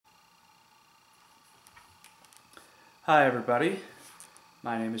Hi everybody,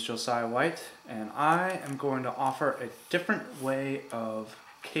 my name is Josiah White and I am going to offer a different way of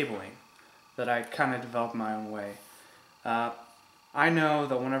cabling that I kind of developed my own way. I know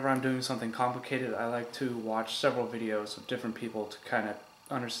that whenever I'm doing something complicated I like to watch several videos of different people to kind of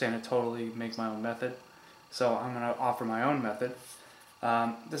understand it totally, make my own method. So I'm going to offer my own method.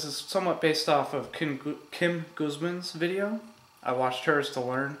 This is somewhat based off of Kim Guzman's video. I watched hers to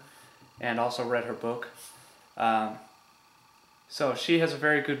learn and also read her book. So she has a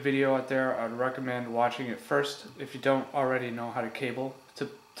very good video out there. I'd recommend watching it first if you don't already know how to cable. To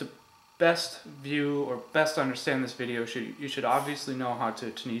best view or best understand this video, you should obviously know how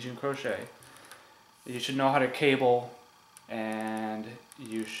to Tunisian crochet. You should know how to cable, and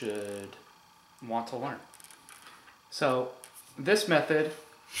you should want to learn. So this method,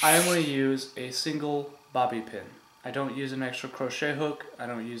 I only use a single bobby pin. I don't use an extra crochet hook. I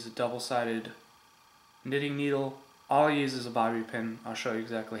don't use a double-sided knitting needle. All I use is a bobby pin. I'll show you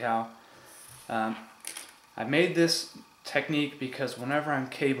exactly how. I made this technique because whenever I'm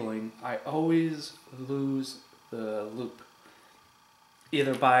cabling, I always lose the loop.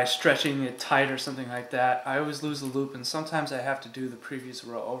 Either by stretching it tight or something like that. I always lose the loop, and sometimes I have to do the previous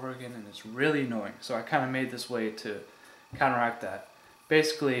row over again, and it's really annoying. So I kind of made this way to counteract that.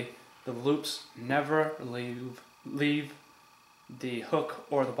 Basically, the loops never leave the hook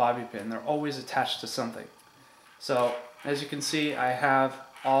or the bobby pin. They're always attached to something. So as you can see, I have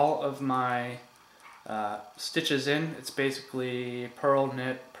all of my stitches in. It's basically purl,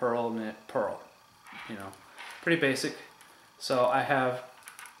 knit, purl, knit, purl. You know, pretty basic. So I have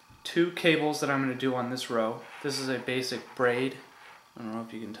two cables that I'm going to do on this row. This is a basic braid. I don't know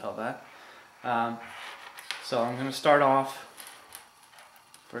if you can tell that. So I'm going to start off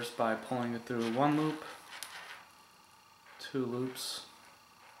first by pulling it through one loop, two loops,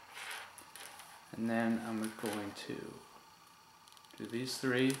 and then I'm going to do these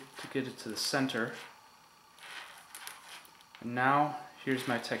three to get it to the center. And now here's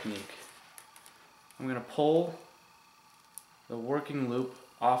my technique. I'm going to pull the working loop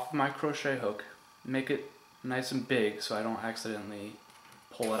off my crochet hook, make it nice and big so I don't accidentally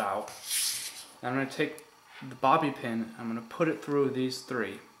pull it out. Now I'm going to take the bobby pin, I'm going to put it through these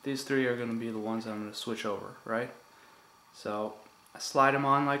three. These three are going to be the ones I'm going to switch over, right? So I slide them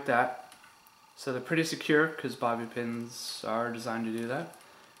on like that. So they're pretty secure because bobby pins are designed to do that.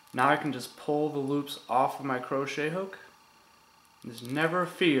 Now I can just pull the loops off of my crochet hook. There's never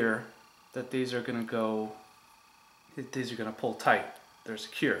fear that these are going to pull tight. They're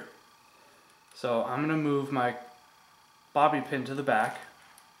secure. So I'm going to move my bobby pin to the back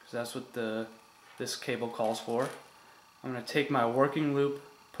because that's what this cable calls for. I'm going to take my working loop,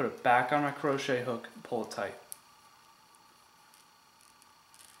 put it back on my crochet hook, and pull it tight.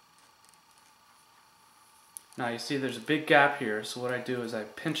 Now you see there's a big gap here, so what I do is I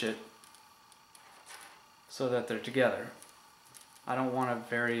pinch it so that they're together. I don't want a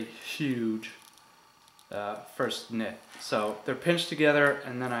very huge first knit. So they're pinched together,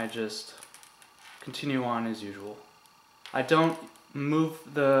 and then I just continue on as usual. I don't move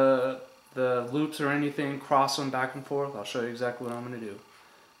the loops or anything, cross them back and forth. I'll show you exactly what I'm going to do.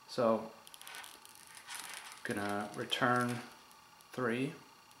 So I'm going to return 3.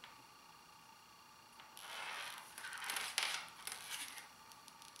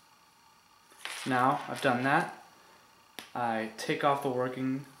 Now I've done that, I take off the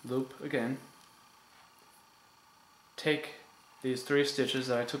working loop again, take these 3 stitches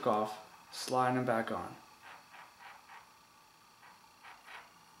that I took off, slide them back on.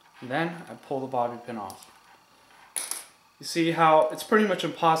 And then I pull the bobby pin off. You see how it's pretty much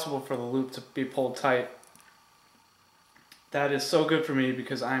impossible for the loop to be pulled tight. That is so good for me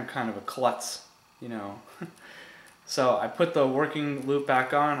because I am kind of a klutz, you know. So I put the working loop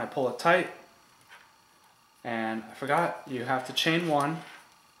back on, I pull it tight. And I forgot, you have to chain 1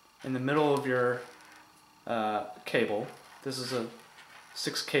 in the middle of your cable. This is a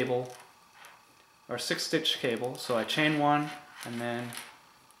 6 stitch cable. So I chain 1 and then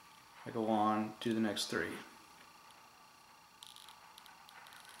I go on, do the next 3.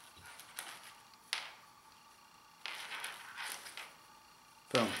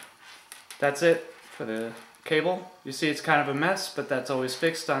 Boom. That's it for the cable. You see it's kind of a mess, but that's always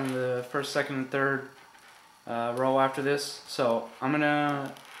fixed on the first, second, and third row after this. So I'm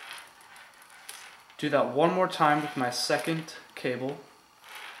gonna do that one more time with my second cable.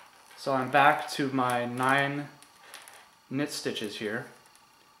 So I'm back to my 9 knit stitches here.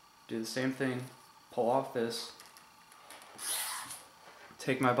 Do the same thing, pull off this,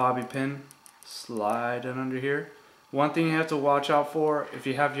 take my bobby pin, slide it under here. One thing you have to watch out for, if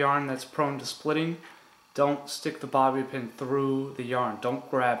you have yarn that's prone to splitting, don't stick the bobby pin through the yarn. Don't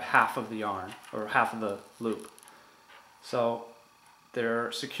grab half of the yarn or half of the loop. So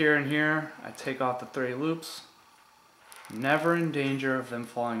they're secure in here. I take off the 3 loops. Never in danger of them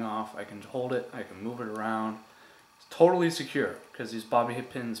falling off. I can hold it, I can move it around. It's totally secure because these bobby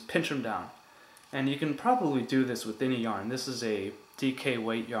pins pinch them down. And you can probably do this with any yarn. This is a DK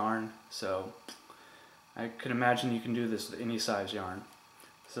weight yarn, so I can imagine you can do this with any size yarn.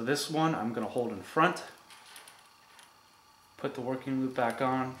 So this one I'm going to hold in front, put the working loop back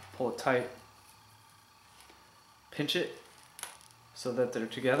on, pull it tight, pinch it so that they're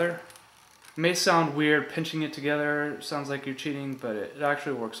together. It may sound weird pinching it together, it sounds like you're cheating, but it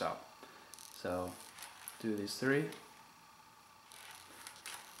actually works out. So do these 3.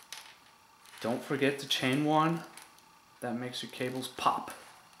 Don't forget to chain 1. That makes your cables pop.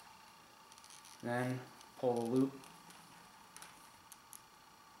 Then pull the loop.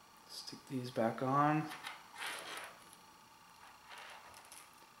 Stick these back on.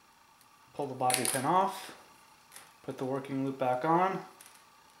 Pull the bobby pin off. Put the working loop back on.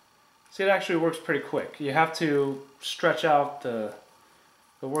 See, it actually works pretty quick. You have to stretch out the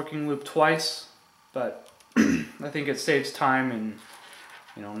working loop twice, but I think it saves time and,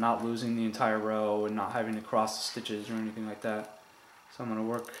 you know, not losing the entire row and not having to cross the stitches or anything like that. So I'm going to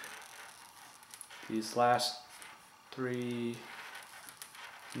work these last 3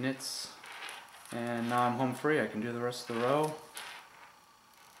 knits, and now I'm home free. I can do the rest of the row.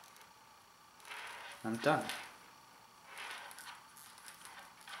 I'm done.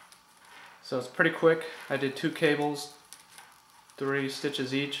 So it's pretty quick. I did 2 cables, 3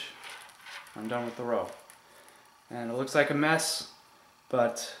 stitches each. I'm done with the row. And it looks like a mess,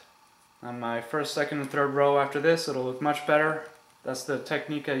 but on my first, second, and third row after this, it'll look much better. That's the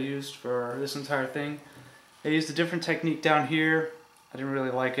technique I used for this entire thing. I used a different technique down here. I didn't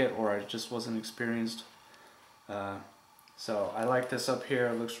really like it, or I just wasn't experienced. So I like this up here.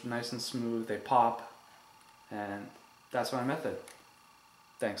 It looks nice and smooth. They pop, and that's my method.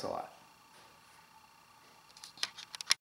 Thanks a lot.